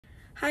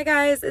Hi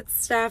guys, it's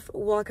Steph.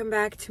 Welcome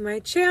back to my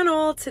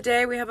channel.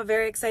 Today we have a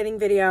very exciting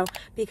video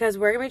because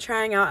we're gonna be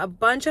trying out a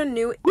bunch of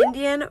new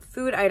Indian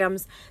food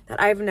items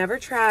that I've never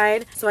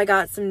tried. So I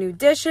got some new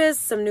dishes,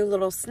 some new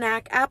little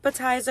snack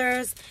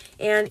appetizers,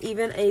 and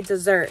even a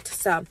dessert.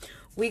 So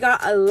we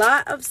got a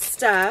lot of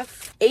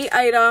stuff, 8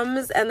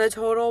 items, and the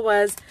total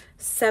was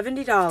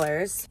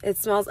 $70. It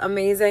smells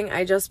amazing.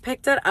 I just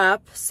picked it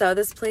up. So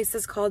this place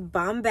is called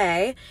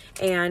Bombay,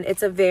 and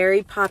it's a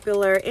very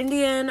popular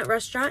Indian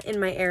restaurant in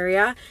my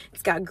area.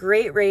 It's got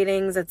great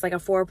ratings. It's like a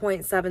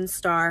 4.7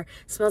 star.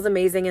 It smells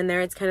amazing in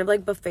there. It's kind of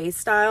like buffet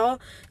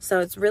style, so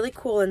it's really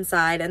cool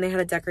inside, and they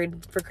had it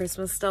decorated for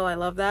Christmas still. I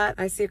love that.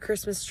 I see a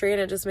Christmas tree and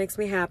it just makes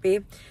me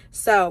happy.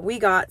 So we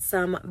got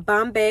some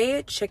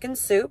Bombay chicken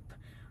soup.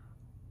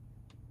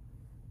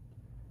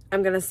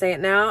 I'm gonna say it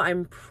now.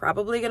 I'm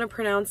probably gonna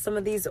pronounce some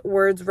of these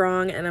words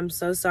wrong, and I'm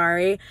so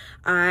sorry.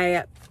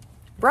 I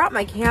brought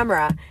my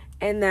camera,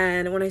 and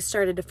then when I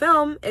started to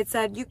film, it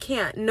said, you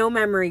can't, no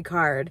memory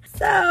card.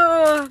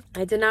 So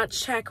I did not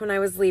check when I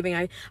was leaving.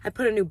 I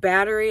put a new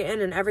battery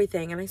in and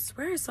everything, and I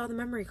swear I saw the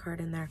memory card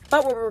in there.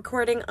 But we're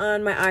recording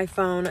on my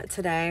iPhone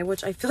today,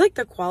 which I feel like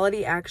the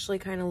quality actually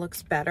kind of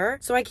looks better.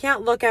 So I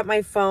can't look at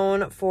my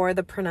phone for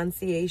the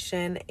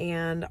pronunciation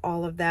and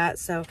all of that.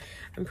 So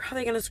I'm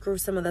probably gonna screw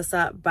some of this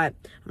up, but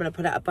I'm gonna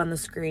put it up on the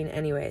screen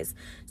anyways.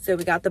 So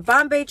we got the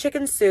Bombay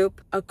chicken soup,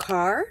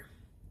 achar,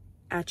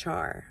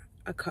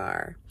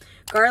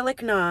 garlic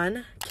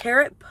naan,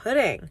 carrot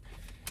pudding.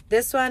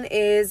 This one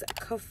is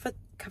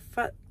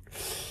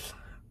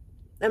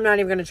I'm not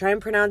even going to try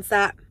and pronounce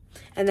that.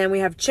 And then we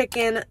have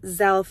chicken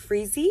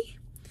zalfrizi,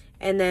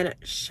 and then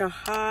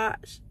shahi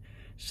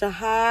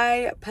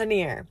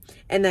paneer,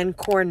 and then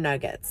corn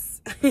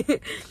nuggets.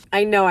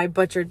 I know I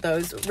butchered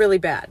those really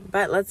bad,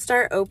 but let's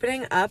start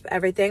opening up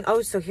everything.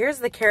 Oh, so here's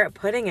the carrot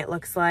pudding, it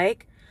looks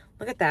like.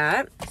 Look at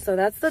that. So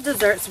that's the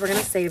dessert, so we're gonna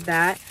save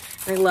that.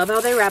 And I love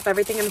how they wrap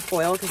everything in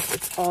foil because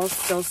it's all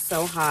still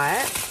so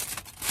hot.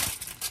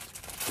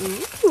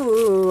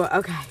 Ooh,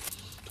 okay.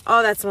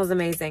 Oh, that smells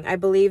amazing. I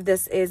believe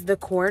this is the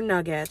corn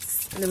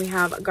nuggets. And then we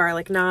have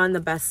garlic naan, the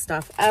best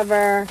stuff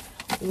ever.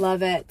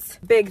 Love it.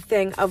 Big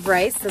thing of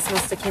rice. This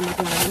must have came with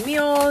one of the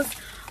meals.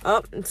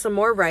 Oh, and some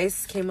more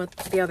rice came with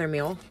the other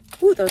meal.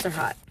 Ooh, those are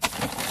hot.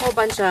 Whole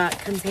bunch of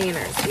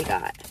containers we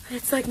got.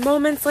 It's like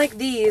moments like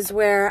these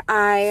where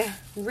I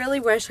really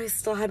wish I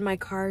still had my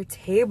car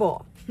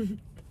table.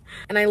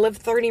 And I live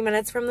 30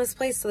 minutes from this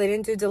place, so they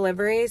didn't do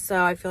delivery,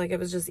 so I feel like it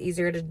was just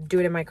easier to do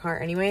it in my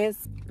car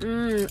anyways.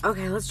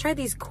 Okay, let's try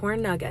these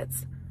corn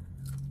nuggets.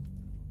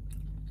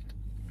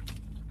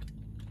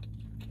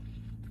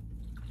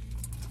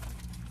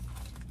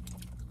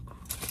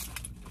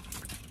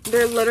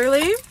 They're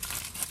literally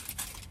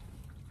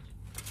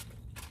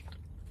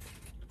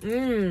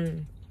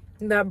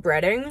that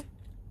breading,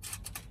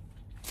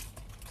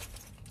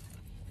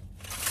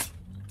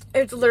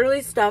 it's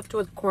literally stuffed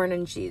with corn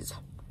and cheese.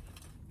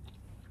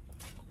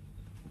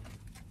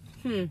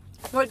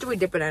 What do we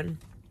dip it in?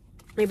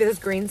 Maybe this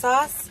green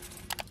sauce?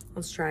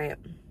 Let's try it.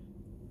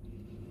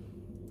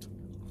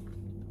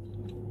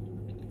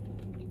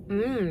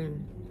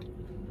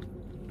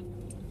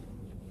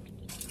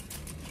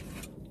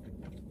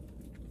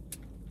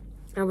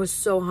 I was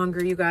so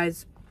hungry, you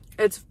guys.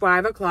 It's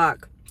 5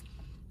 o'clock.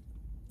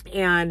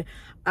 And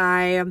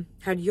I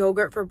had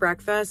yogurt for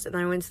breakfast, and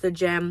then I went to the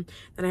gym.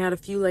 Then I had a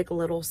few like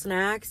little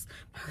snacks.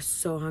 I was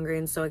so hungry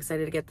and so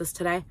excited to get this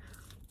today.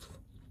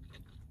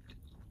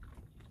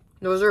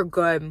 Those are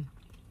good.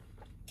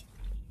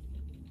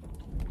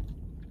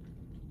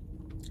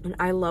 And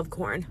I love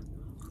corn.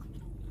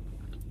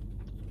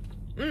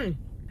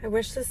 I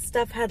wish this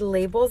stuff had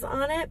labels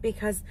on it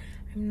because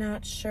I'm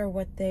not sure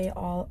what they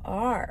all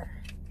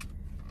are.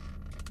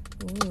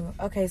 Ooh,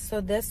 okay, so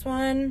this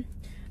one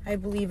I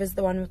believe is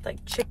the one with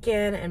like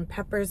chicken and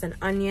peppers and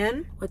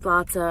onion with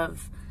lots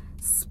of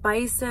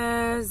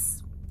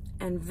spices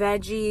and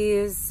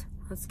veggies.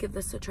 Let's give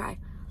this a try.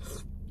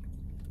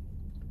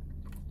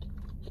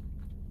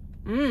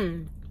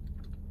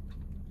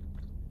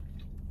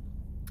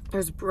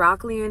 There's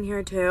broccoli in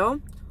here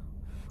too.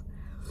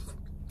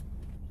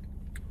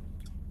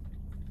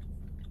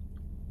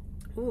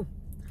 Ooh,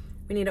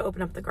 we need to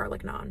open up the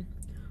garlic naan.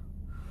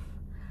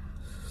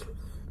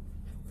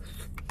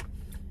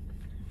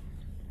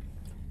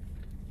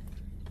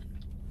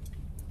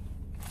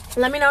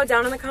 Let me know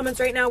down in the comments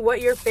right now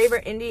what your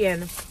favorite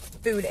Indian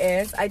food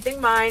is. I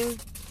think mine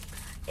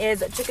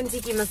is chicken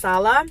tikka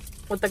masala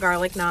with the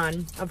garlic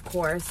naan, of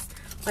course.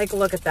 Like,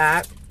 look at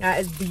that. That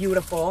is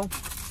beautiful.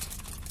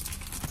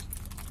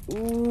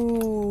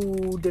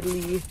 Ooh,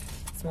 diddly.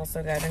 It smells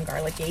so good and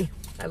garlicky.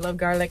 I love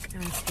garlic.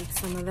 I'm gonna take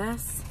some of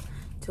this,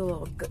 do a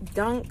little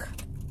dunk.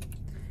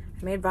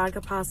 I made vodka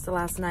pasta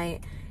last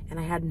night and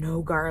I had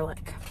no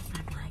garlic.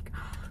 I'm like,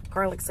 oh,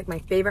 garlic's like my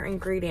favorite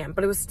ingredient,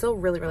 but it was still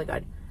really, really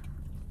good.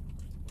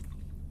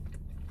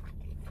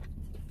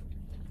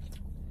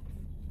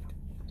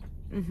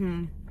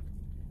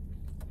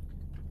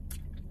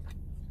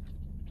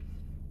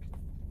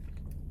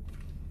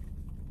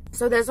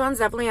 So this one's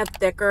definitely a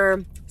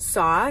thicker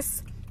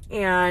sauce.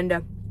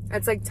 and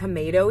it's like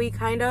tomato-y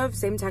kind of.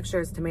 Same texture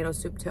as tomato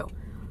soup too.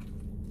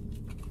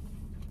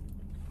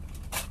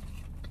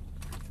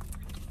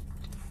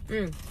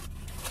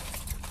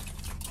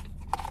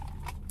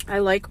 I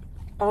like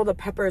all the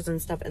peppers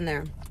and stuff in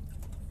there.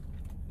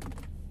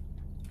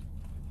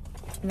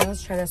 Now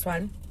let's try this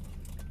one.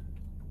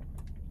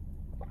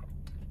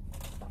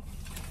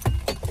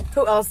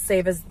 Who else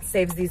saves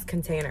these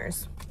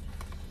containers?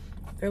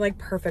 They're like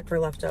perfect for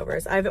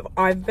leftovers.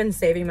 I've been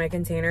saving my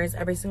containers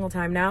every single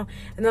time now,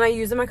 and then I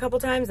use them a couple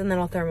times and then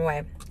I'll throw them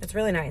away. It's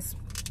really nice.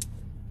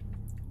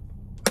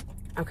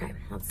 Okay,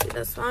 let's see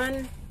this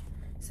one.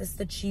 Is this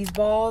the cheese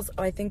balls?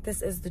 Oh, I think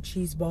this is the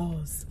cheese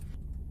balls.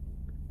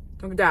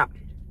 Look at that.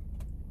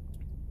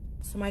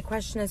 So my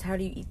question is, how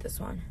do you eat this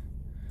one?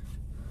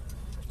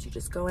 Do you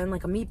just go in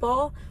like a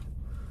meatball?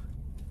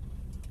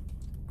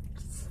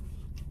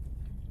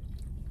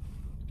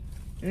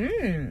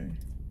 Mmm.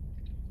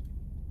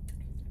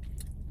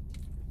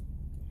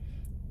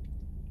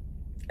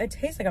 It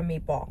tastes like a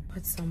meatball.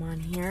 Put some on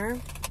here.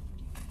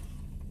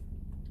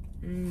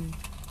 Mmm.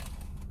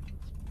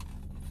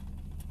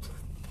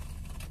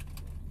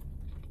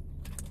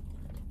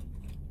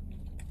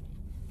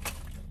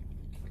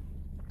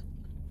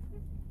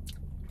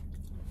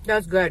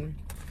 That's good.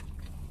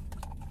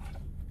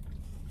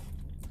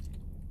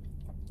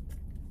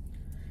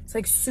 It's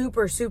like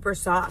super, super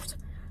soft.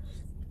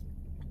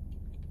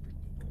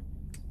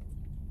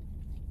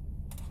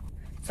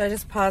 So I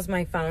just paused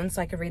my phone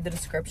so I could read the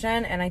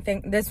description, and I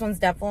think this one's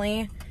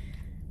definitely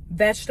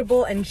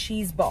vegetable and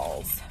cheese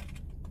balls.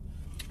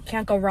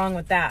 Can't go wrong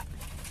with that.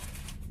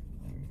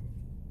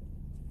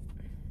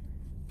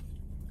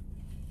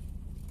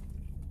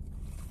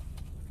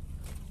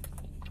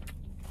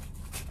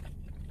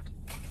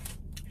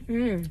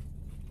 Mmm.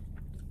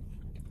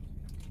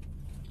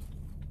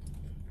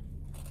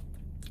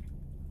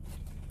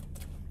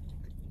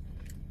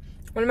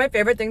 One of my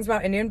favorite things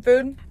about Indian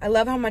food, I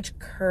love how much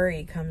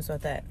curry comes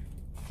with it.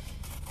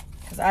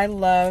 Because I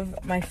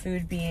love my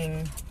food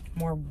being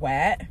more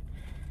wet.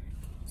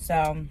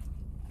 So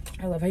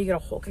I love how you get a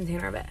whole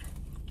container of it.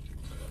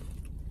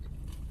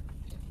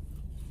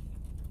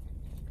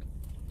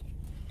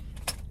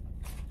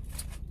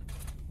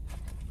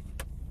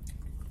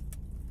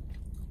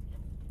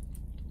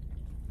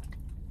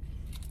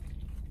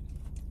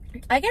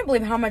 I can't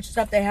believe how much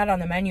stuff they had on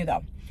the menu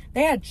though.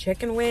 They had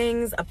chicken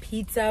wings, a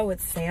pizza with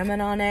salmon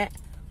on it.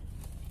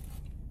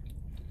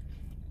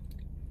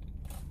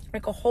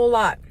 Like a whole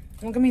lot.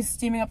 Look at me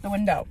steaming up the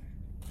window.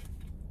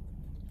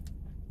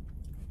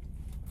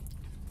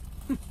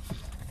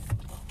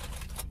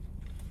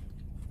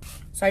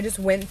 So I just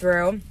went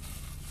through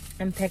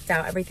and picked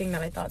out everything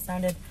that I thought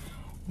sounded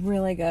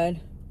really good.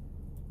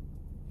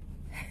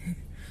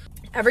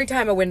 Every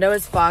time a window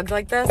is fogged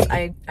like this,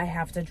 I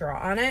have to draw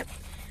on it.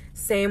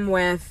 Same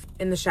with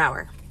in the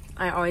shower.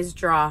 I always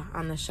draw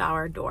on the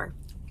shower door.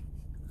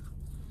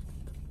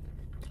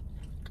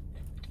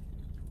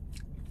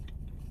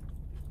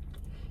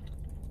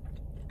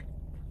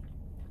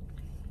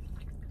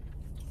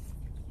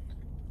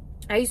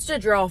 I used to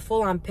draw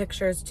full-on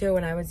pictures too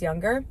when I was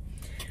younger.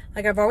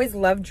 Like, I've always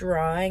loved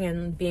drawing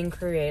and being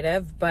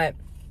creative, but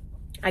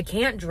I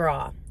can't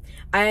draw.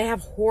 I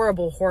have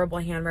horrible, horrible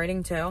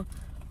handwriting too.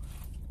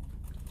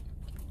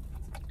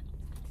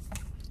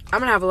 I'm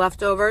gonna have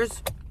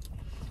leftovers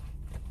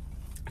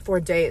for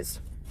days.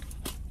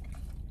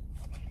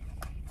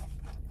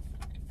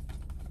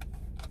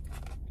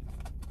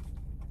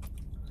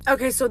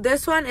 Okay, so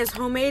this one is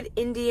homemade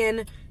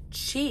Indian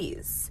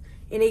cheese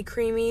in a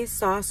creamy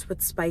sauce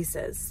with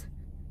spices.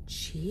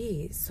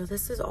 Cheese. So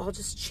this is all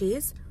just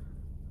cheese?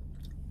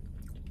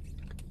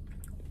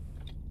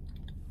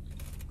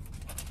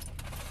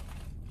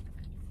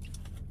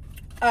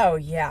 Oh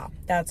yeah,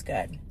 that's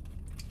good.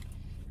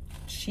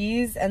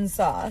 Cheese and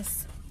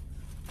sauce.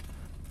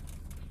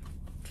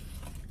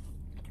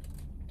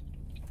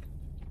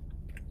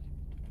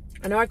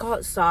 I know I call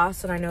it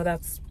sauce, and I know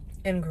that's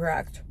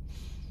incorrect.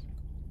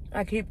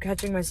 I keep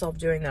catching myself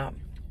doing that.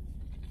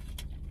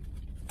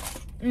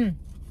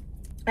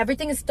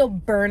 Everything is still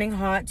burning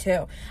hot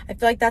too. I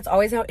feel like that's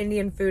always how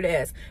Indian food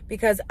is,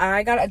 because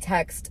I got a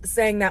text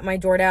saying that my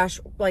DoorDash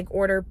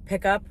order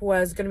pickup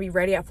was going to be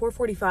ready at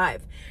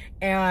 4:45,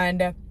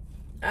 and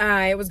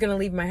I was going to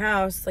leave my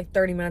house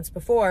 30 minutes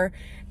before,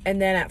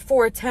 and then at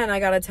 4:10 I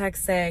got a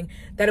text saying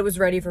that it was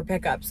ready for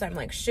pickup. So I'm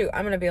like, shoot,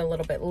 I'm going to be a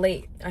little bit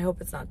late. I hope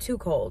it's not too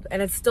cold,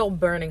 and it's still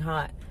burning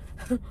hot.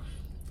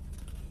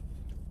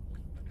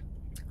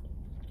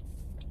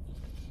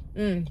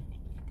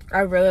 I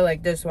really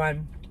like this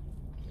one.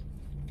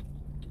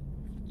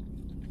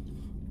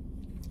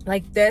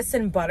 Like this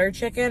and butter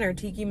chicken or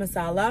tiki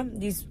masala,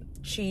 these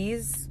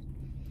cheese,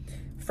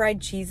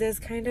 fried cheeses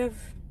kind of,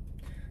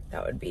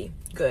 that would be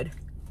good.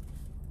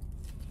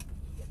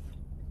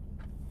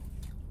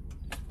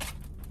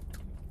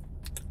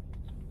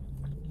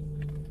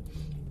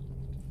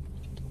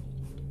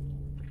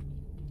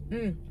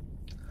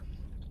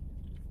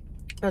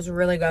 That's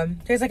really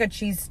good. Tastes like a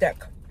cheese stick.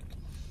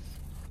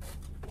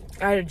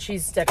 I had a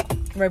cheese stick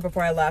right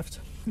before I left.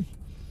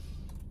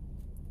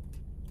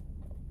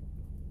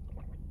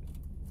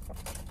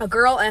 A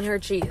girl and her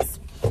cheese.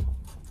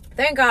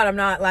 Thank God I'm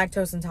not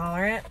lactose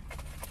intolerant.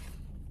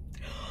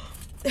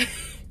 Did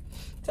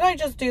I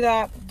just do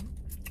that?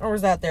 Or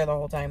was that there the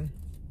whole time?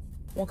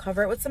 We'll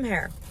cover it with some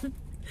hair.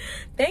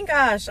 Thank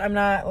gosh I'm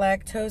not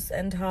lactose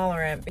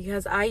intolerant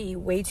because I eat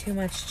way too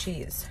much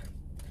cheese.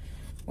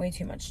 Way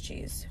too much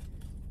cheese.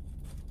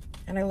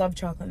 And I love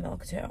chocolate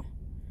milk too.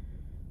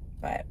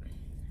 But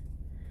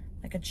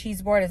like a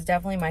cheese board is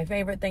definitely my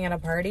favorite thing at a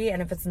party.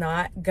 And if it's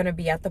not gonna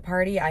be at the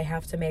party, I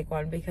have to make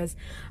one because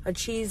a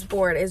cheese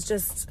board is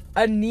just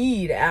a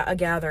need at a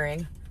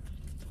gathering.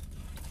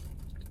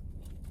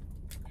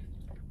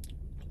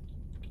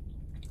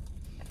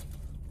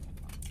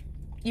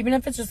 Even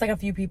if it's just like a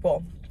few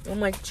people. I'm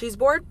like, cheese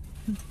board?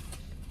 Can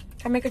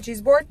I make a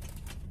cheese board?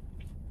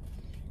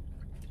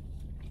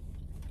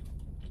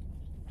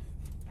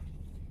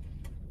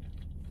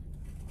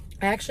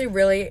 I actually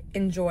really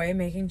enjoy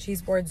making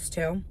cheese boards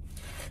too.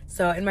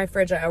 So in my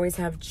fridge, I always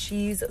have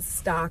cheese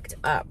stocked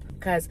up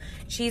because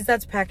cheese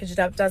that's packaged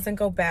up doesn't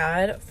go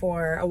bad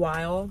for a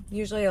while,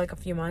 usually like a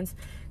few months.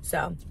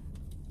 So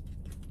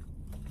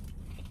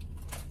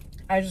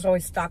I just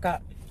always stock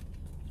up.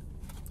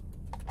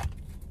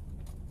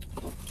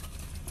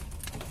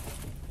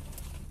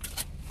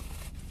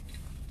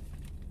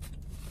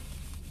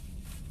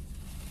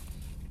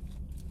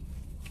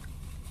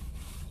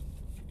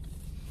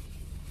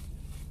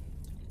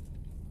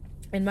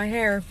 In my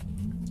hair.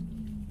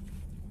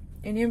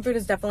 Indian food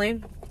is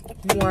definitely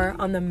more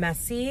on the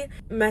messy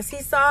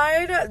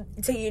side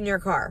to eat in your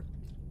car.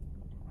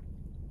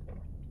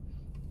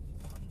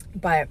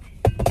 But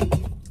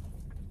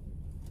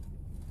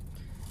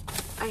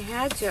I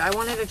had to. I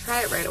wanted to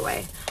try it right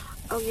away.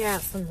 Oh yeah,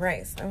 some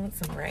rice. I want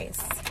some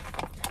rice.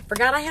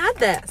 Forgot I had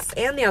this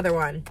and the other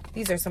one.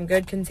 These are some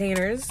good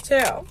containers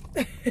too.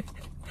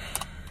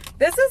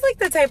 This is like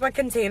the type of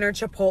container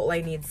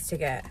Chipotle needs to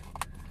get.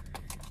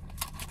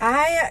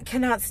 I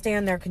cannot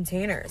stand their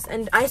containers.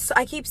 And I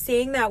keep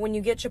seeing that when you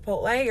get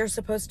Chipotle, you're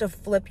supposed to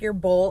flip your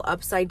bowl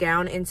upside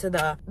down into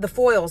the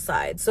foil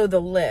side, so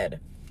the lid.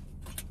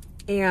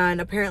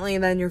 And apparently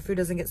then your food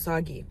doesn't get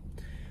soggy.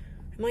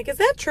 I'm like, is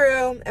that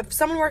true? If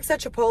someone works at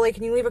Chipotle,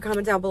 can you leave a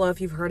comment down below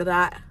if you've heard of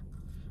that?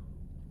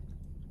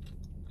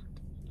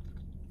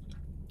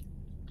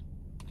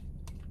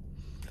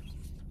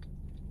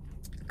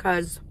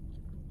 Because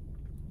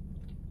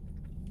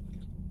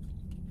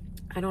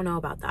I don't know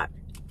about that.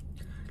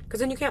 Because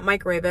then you can't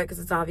microwave it because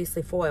it's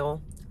obviously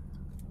foil.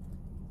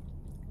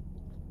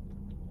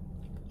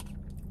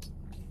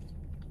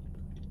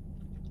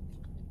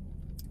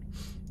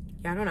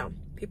 Yeah, I don't know.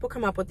 People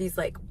come up with these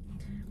like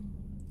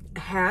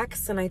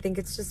hacks and I think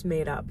it's just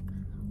made up.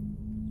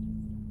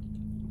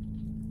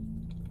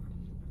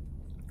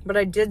 But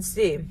I did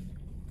see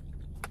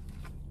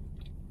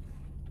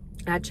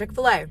at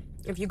Chick-fil-A,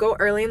 if you go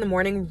early in the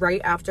morning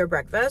right after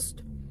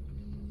breakfast,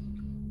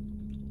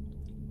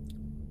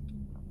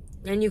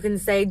 and you can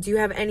say, do you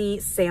have any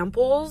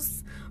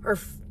samples or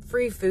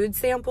free food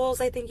samples,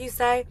 I think you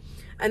say.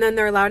 And then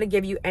they're allowed to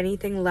give you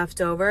anything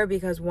left over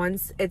because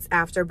once it's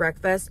after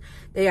breakfast,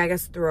 they, I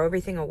guess, throw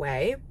everything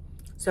away.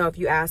 So if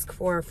you ask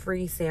for a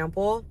free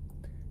sample,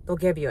 they'll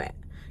give you it.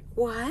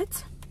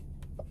 What?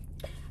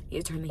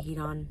 Need to turn the heat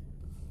on.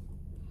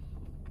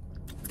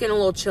 It's getting a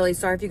little chilly.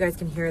 Sorry if you guys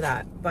can hear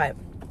that, but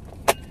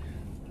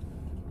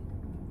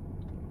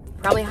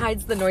probably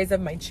hides the noise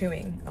of my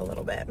chewing a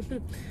little bit.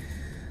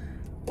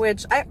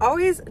 Which I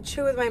always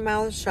chew with my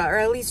mouth shut, or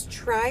at least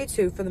try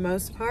to for the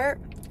most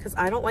part, because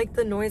I don't like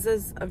the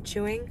noises of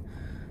chewing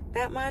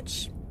that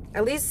much.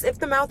 At least if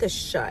the mouth is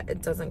shut,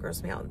 it doesn't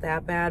gross me out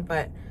that bad,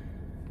 but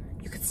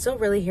you could still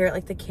really hear it.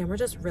 Like the camera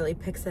just really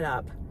picks it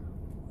up.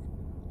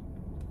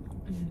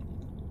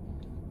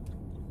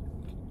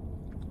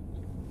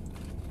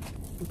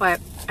 But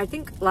I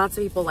think lots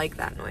of people like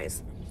that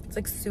noise. It's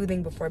like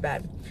soothing before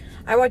bed.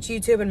 I watch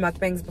YouTube and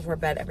mukbangs before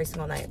bed every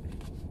single night.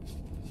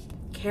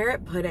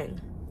 Carrot pudding.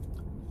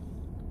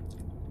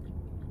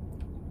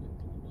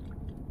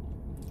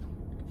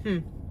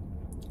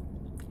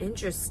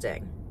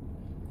 Interesting.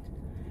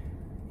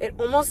 It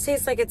almost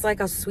tastes like it's like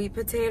a sweet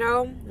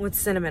potato with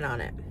cinnamon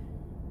on it.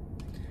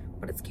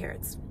 But it's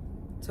carrots.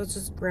 So it's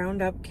just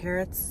ground up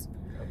carrots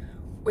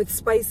with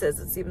spices,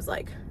 it seems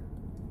like.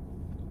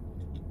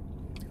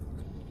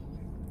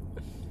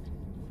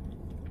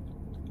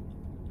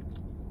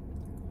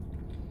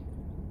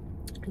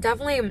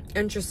 Definitely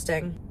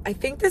interesting. I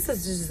think this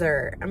is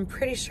dessert. I'm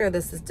pretty sure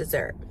this is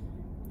dessert.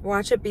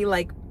 Watch it be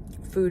like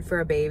food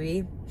for a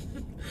baby.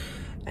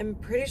 I'm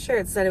pretty sure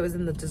it said it was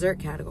in the dessert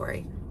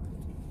category.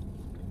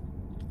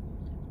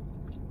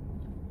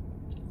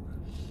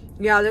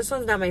 Yeah, this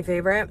one's not my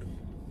favorite.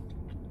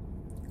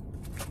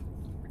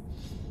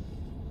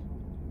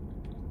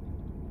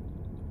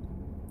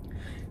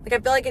 Like, I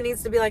feel like it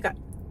needs to be like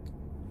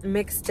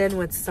mixed in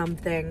with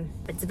something.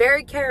 It's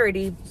very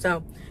carroty,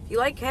 so if you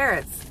like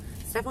carrots,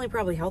 it's definitely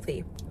probably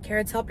healthy.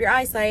 Carrots help your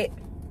eyesight.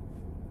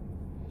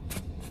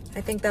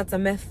 I think that's a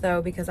myth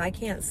though, because I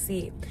can't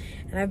see.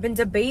 And I've been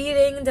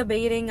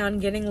debating on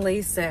getting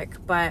LASIK,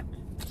 but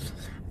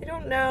I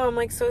don't know. I'm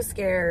like so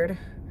scared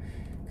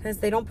because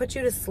they don't put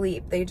you to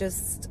sleep. They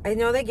just, I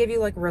know they give you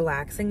like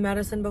relaxing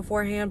medicine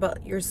beforehand,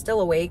 but you're still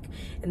awake,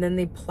 and then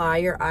they ply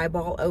your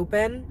eyeball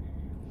open.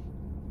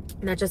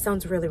 And that just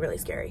sounds really, really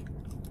scary.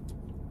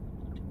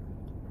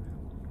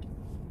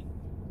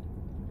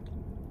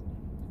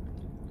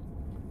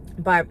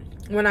 But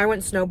when I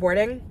went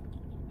snowboarding,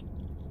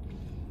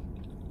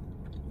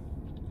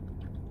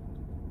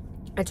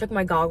 I took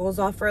my goggles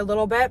off for a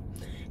little bit,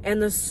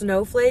 and the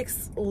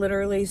snowflakes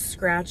literally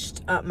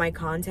scratched up my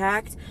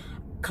contacts,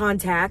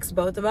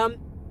 both of them.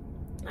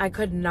 I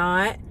could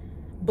not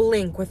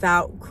blink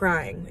without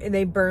crying, and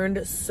they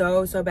burned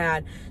so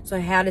bad. So I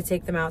had to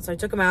take them out. So I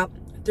took them out,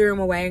 threw them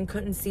away, and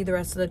couldn't see the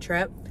rest of the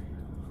trip.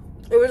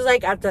 It was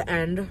like at the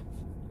end,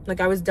 like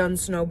I was done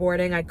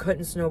snowboarding. I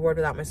couldn't snowboard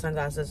without my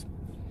sunglasses.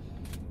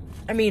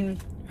 I mean,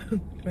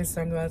 my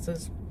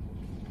sunglasses.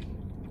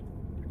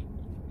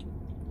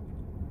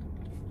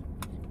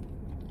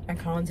 My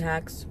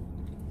contacts.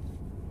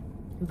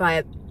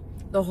 But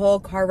the whole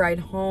car ride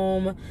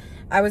home,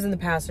 I was in the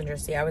passenger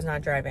seat. I was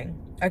not driving.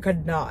 I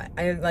could not.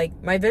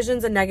 My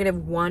vision's a negative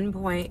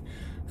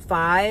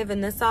 1.5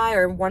 in this eye,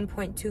 or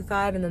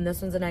 1.25, and then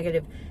this one's a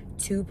negative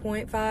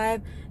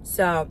 2.5.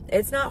 So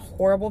it's not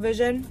horrible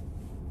vision.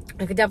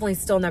 I could definitely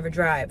still never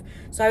drive.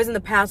 So I was in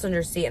the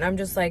passenger seat, and I'm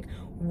just like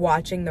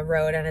watching the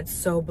road, and it's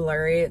so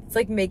blurry. It's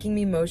like making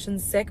me motion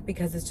sick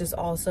because it's just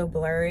all so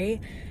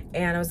blurry,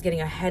 and I was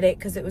getting a headache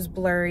because it was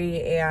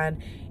blurry,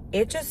 and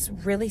it just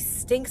really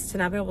stinks to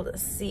not be able to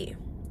see.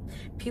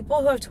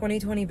 People who have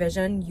 20/20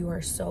 vision, you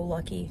are so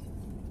lucky.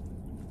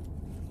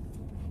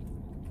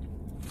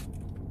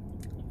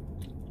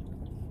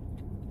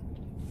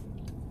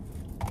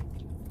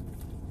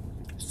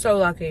 So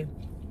lucky.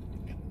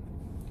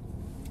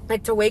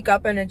 Like to wake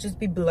up and it just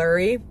be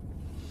blurry.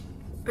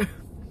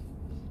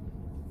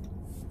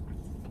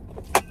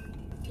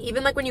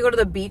 Even like when you go to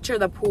the beach or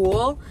the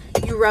pool,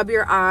 you rub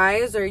your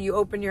eyes, or you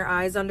open your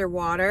eyes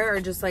underwater,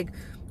 or just like,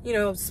 you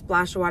know,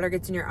 splash of water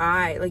gets in your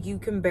eye. Like you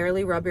can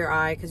barely rub your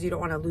eye because you don't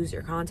want to lose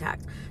your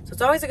contact. So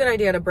it's always a good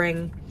idea to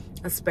bring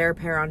a spare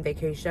pair on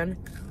vacation,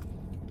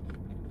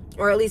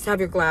 or at least have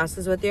your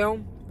glasses with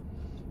you.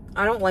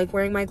 I don't like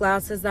wearing my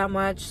glasses that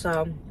much,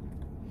 so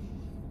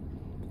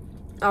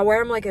I'll wear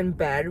them like in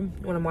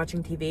bed when I'm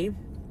watching TV.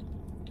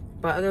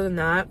 But other than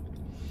that,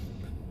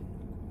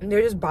 they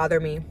just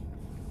bother me.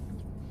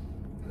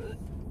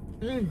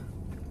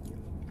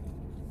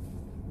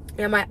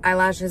 Yeah, my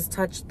eyelashes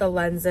touch the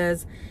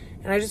lenses,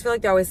 and I just feel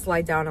like they always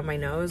slide down on my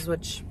nose,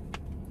 which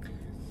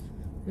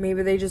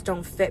maybe they just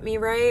don't fit me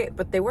right,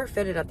 but they were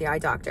fitted at the eye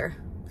doctor.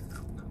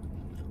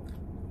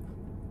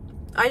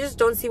 I just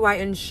don't see why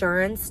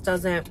insurance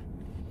doesn't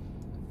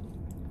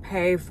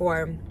pay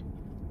for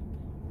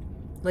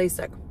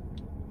LASIK.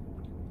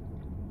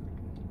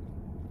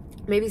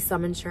 Maybe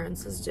some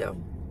insurances do,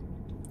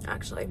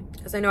 actually,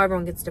 because I know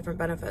everyone gets different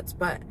benefits,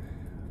 but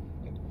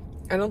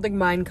I don't think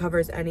mine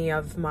covers any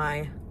of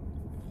my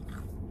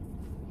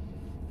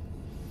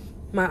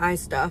eye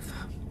stuff.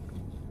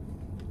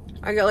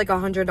 I get like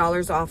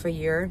 $100 off a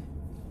year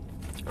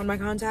on my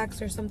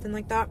contacts or something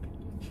like that.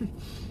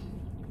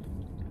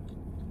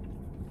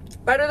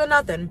 Better than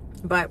nothing.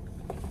 But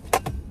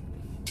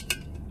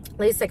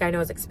LASIK, I know,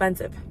 is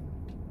expensive.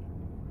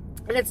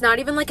 And it's not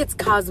even like it's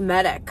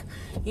cosmetic.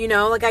 You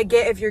know, like I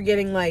get if you're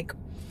getting like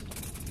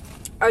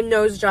a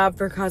nose job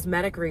for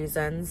cosmetic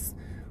reasons.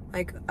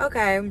 Like,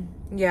 okay,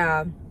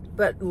 yeah.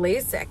 But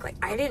LASIK, like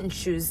I didn't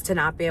choose to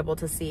not be able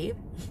to see.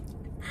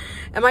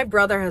 And my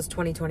brother has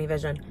 20/20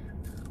 vision.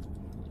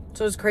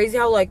 So it's crazy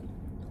how like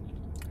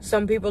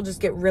some people just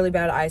get really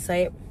bad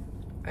eyesight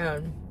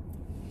and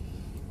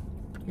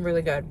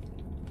really good.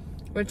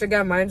 Which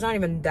again, mine's not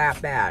even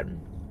that bad.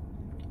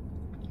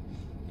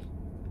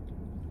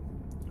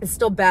 It's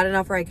still bad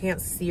enough where I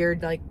can't see or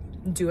like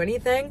do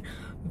anything.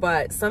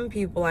 But some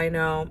people I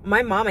know,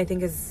 my mom I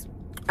think is,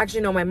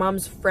 actually no, my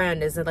mom's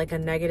friend is at like a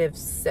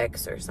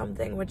 -6 or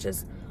something, which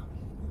is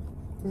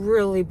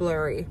really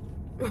blurry.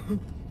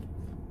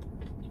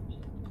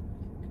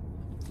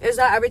 Is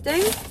that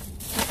everything?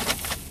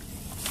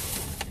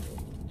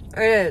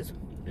 It is.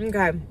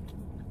 Okay.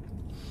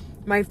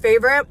 My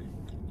favorite.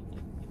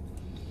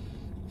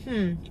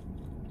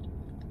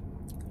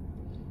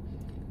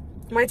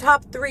 My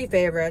top 3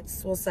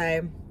 favorites, we'll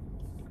say.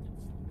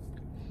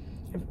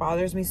 It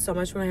bothers me so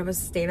much when I have a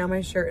stain on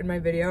my shirt in my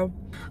video.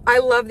 I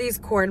love these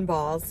corn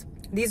balls.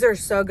 These are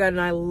so good,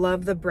 and I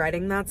love the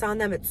breading that's on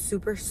them. It's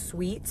super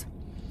sweet,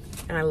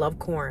 and I love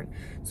corn.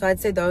 So I'd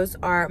say those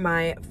are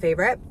my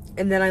favorite.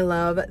 And then I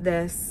love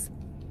this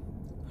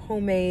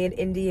homemade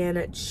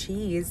Indian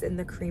cheese in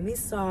the creamy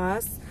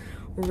sauce.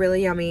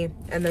 Really yummy.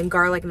 And then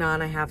garlic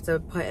naan I have to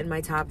put in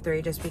my top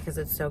 3 just because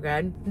it's so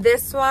good.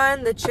 This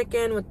one, the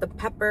chicken with the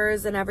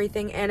peppers and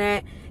everything in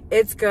it,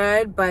 it's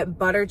good, but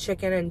butter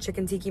chicken and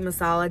chicken tikka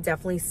masala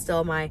definitely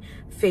still my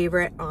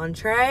favorite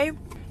entree.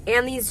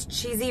 And these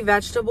cheesy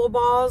vegetable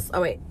balls.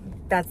 Oh wait,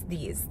 that's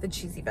these, the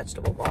cheesy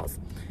vegetable balls.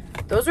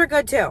 Those were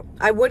good too.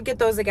 I would get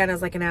those again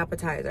as like an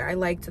appetizer. I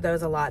liked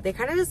those a lot. They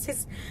kind of just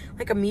taste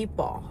like a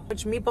meatball,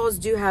 which meatballs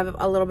do have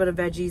a little bit of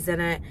veggies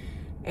in it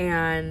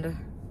and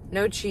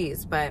no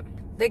cheese. But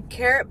the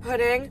carrot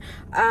pudding,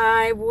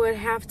 I would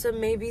have to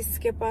maybe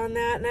skip on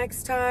that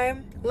next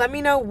time. Let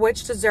me know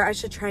which dessert I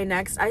should try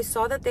next. I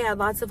saw that they had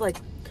lots of like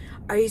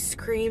ice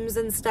creams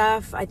and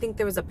stuff. I think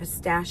there was a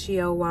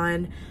pistachio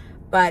one,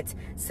 but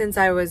since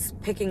I was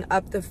picking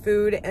up the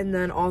food and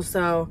then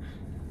also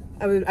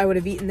I would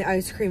have eaten the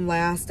ice cream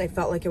last, I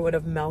felt like it would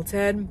have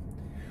melted.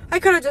 I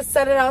could have just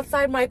set it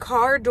outside my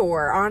car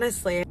door,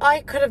 honestly.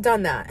 I could have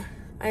done that.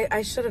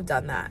 I should have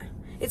done that.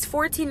 It's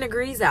 14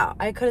 degrees out.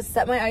 I could have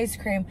set my ice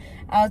cream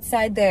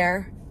outside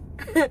there,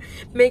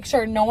 make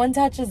sure no one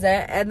touches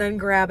it, and then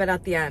grab it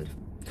at the end.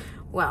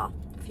 Well,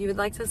 if you would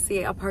like to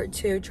see a part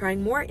 2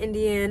 trying more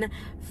Indian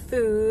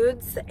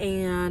foods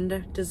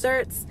and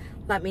desserts,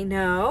 let me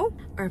know.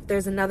 Or if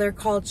there's another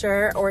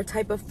culture or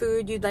type of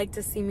food you'd like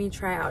to see me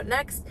try out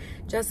next,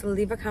 just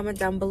leave a comment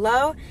down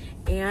below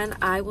and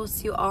I will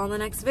see you all in the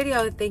next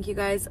video. Thank you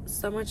guys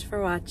so much for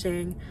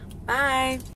watching. Bye.